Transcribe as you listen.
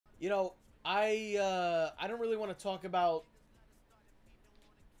You know, I don't really want to talk about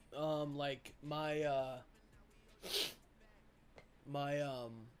like my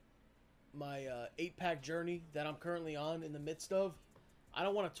my 8-pack journey that I'm currently on in the midst of. I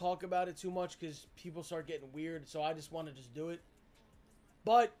don't want to talk about it too much because people start getting weird, so I just want to just do it.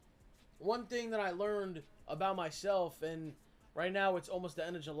 But one thing that I learned about myself, and right now it's almost the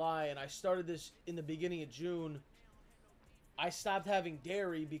end of July, and I started this in the beginning of June. I stopped having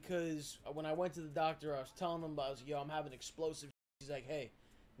dairy because when I went to the doctor, I was telling him, I was like, yo, I'm having explosive. He's like, hey,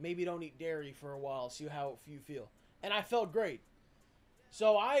 maybe don't eat dairy for a while, see how you feel. And I felt great.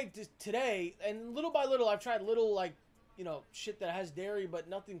 So today, and little by little, I've tried little, like, you know, shit that has dairy, but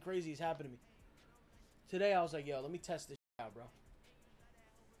nothing crazy has happened to me. Today, I was like, yo, let me test this shit out, bro.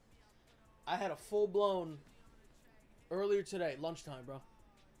 I had a full-blown, earlier today, lunchtime, bro.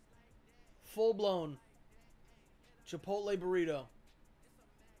 Full-blown Chipotle burrito.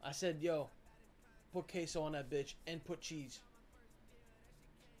 I said, yo, put queso on that bitch and put cheese.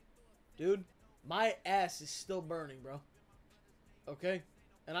 Dude, my ass is still burning, bro. Okay?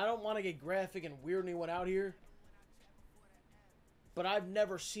 And I don't want to get graphic and weird anyone out here, but I've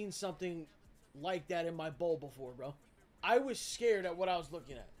never seen something like that in my bowl before, bro. I was scared at what I was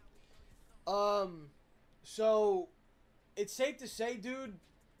looking at. So it's safe to say, dude,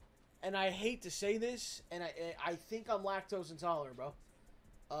 and I hate to say this, and I think I'm lactose intolerant, bro.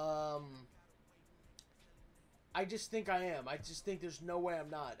 I just think I am. I just think there's no way I'm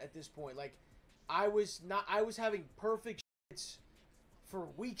not at this point. Like, I was having perfect shits for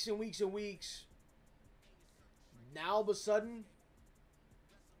weeks and weeks and weeks. Now, all of a sudden,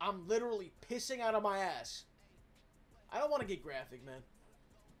 I'm literally pissing out of my ass. I don't want to get graphic, man.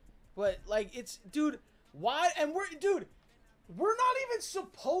 But, like, it's, dude, why? And we're not even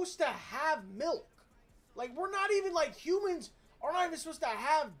supposed to have milk. Like, we're not even, like, humans are not even supposed to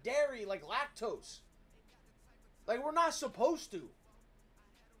have dairy, like lactose. Like, we're not supposed to. Do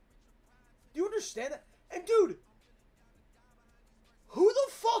you understand that? And, dude, who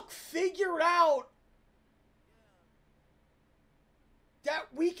the fuck figured out that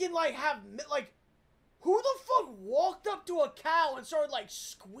we can, like, have, like, who the fuck walked up to a cow and started, like,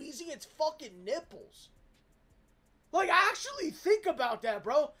 squeezing its fucking nipples? Like, actually think about that,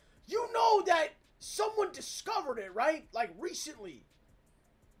 bro. You know that someone discovered it, right? Like, recently.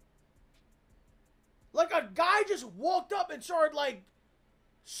 Like, a guy just walked up and started, like,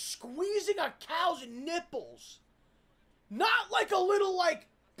 squeezing a cow's nipples. Not like a little, like,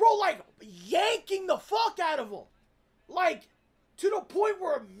 bro, like, yanking the fuck out of him. Like, to the point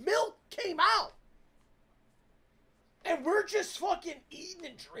where milk came out. And we're just fucking eating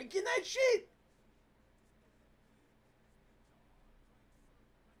and drinking that shit?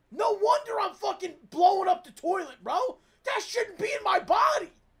 No wonder I'm fucking blowing up the toilet, bro. That shouldn't be in my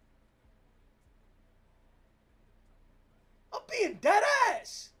body. I'm being dead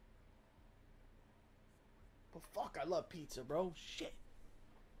ass. But fuck, I love pizza, bro. Shit.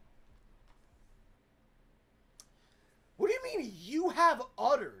 What do you mean you have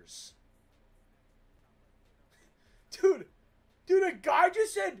udders? Dude, a guy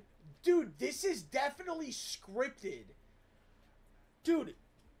just said, dude, this is definitely scripted. Dude,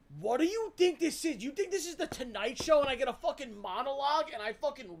 what do you think this is? You think this is the Tonight Show and I get a fucking monologue and I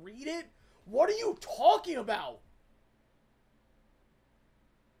fucking read it? What are you talking about?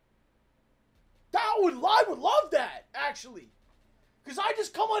 I would love that, actually. Because I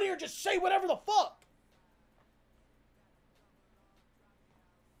just come on here and just say whatever the fuck.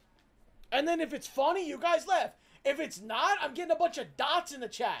 And then if it's funny, you guys laugh. If it's not, I'm getting a bunch of dots in the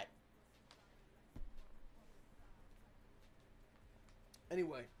chat.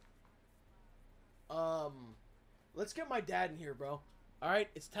 Anyway. Let's get my dad in here, bro. Alright,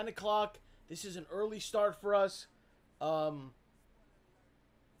 it's 10 o'clock. This is an early start for us.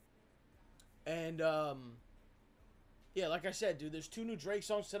 Yeah, like I said, dude, there's 2 new Drake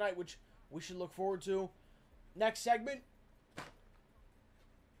songs tonight, which we should look forward to. Next segment.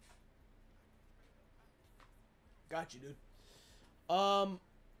 Got you, dude.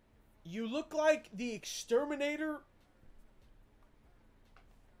 You look like the exterminator.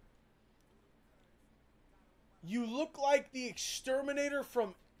 You look like the exterminator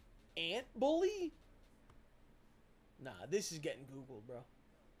from Ant Bully? Nah, this is getting Googled, bro.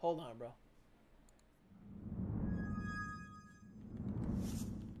 Hold on, bro.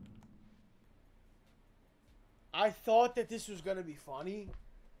 I thought that this was going to be funny.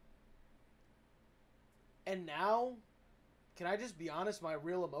 And now, can I just be honest, my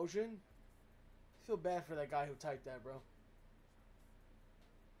real emotion? I feel bad for that guy who typed that, bro.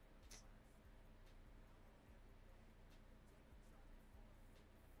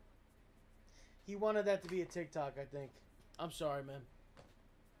 He wanted that to be a TikTok, I think. I'm sorry, man.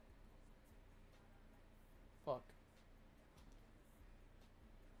 Fuck.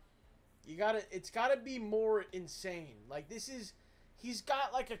 You gotta, it's gotta be more insane. Like, this is, he's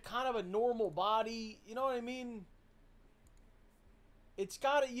got like a kind of a normal body. You know what I mean? It's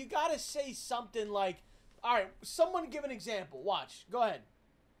gotta, you gotta say something like, all right, someone give an example. Watch. Go ahead.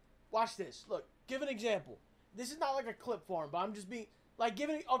 Watch this. Look, give an example. This is not like a clip form, but I'm just being, like,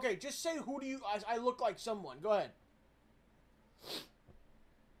 giving, okay, just say who do you, I look like someone. Go ahead.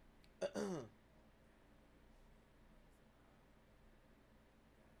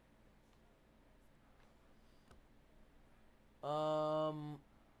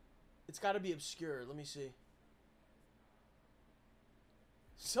 It's got to be obscure. Let me see.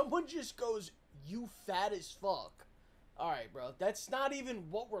 Someone just goes, "You fat as fuck." All right, bro. That's not even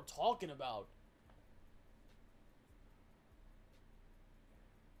what we're talking about.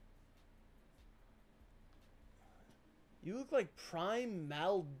 You look like Prime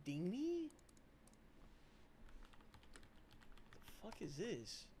Maldini? The fuck is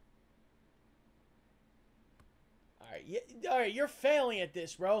this? Alright, yeah, alright, you're failing at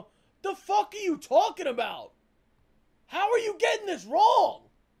this, bro. The fuck are you talking about? How are you getting this wrong?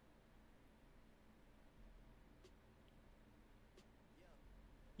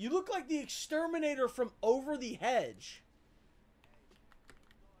 You look like the exterminator from Over the Hedge.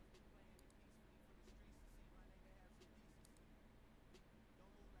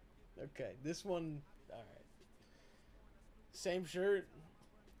 Okay, this one, alright. Same shirt.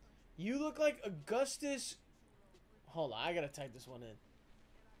 You look like Augustus. Hold on, I gotta type this one in.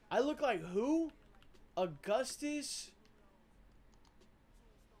 I look like who? Augustus?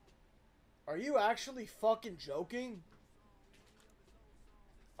 Are you actually fucking joking?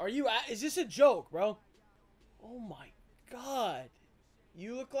 Are you is this a joke, bro? Oh my god.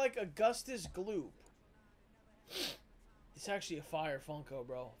 You look like Augustus Gloop. It's actually a fire Funko,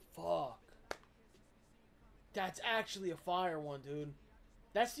 bro. Fuck. That's actually a fire one, dude.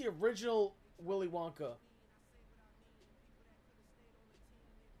 That's the original Willy Wonka.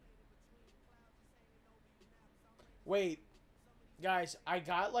 Wait, guys, I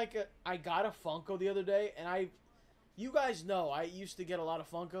got a Funko the other day, and you guys know I used to get a lot of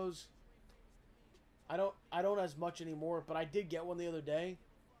Funkos. I don't as much anymore, but I did get one the other day.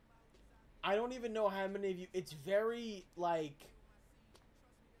 I don't even know how many of you. It's very like,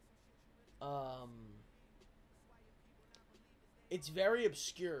 it's very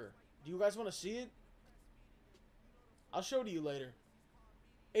obscure. Do you guys want to see it? I'll show it to you later.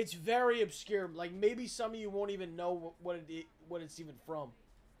 It's very obscure. Like, maybe some of you won't even know what it's even from.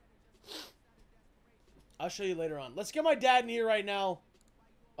 I'll show you later on. Let's get my dad in here right now.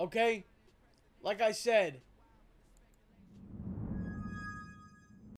 Okay? Like I said,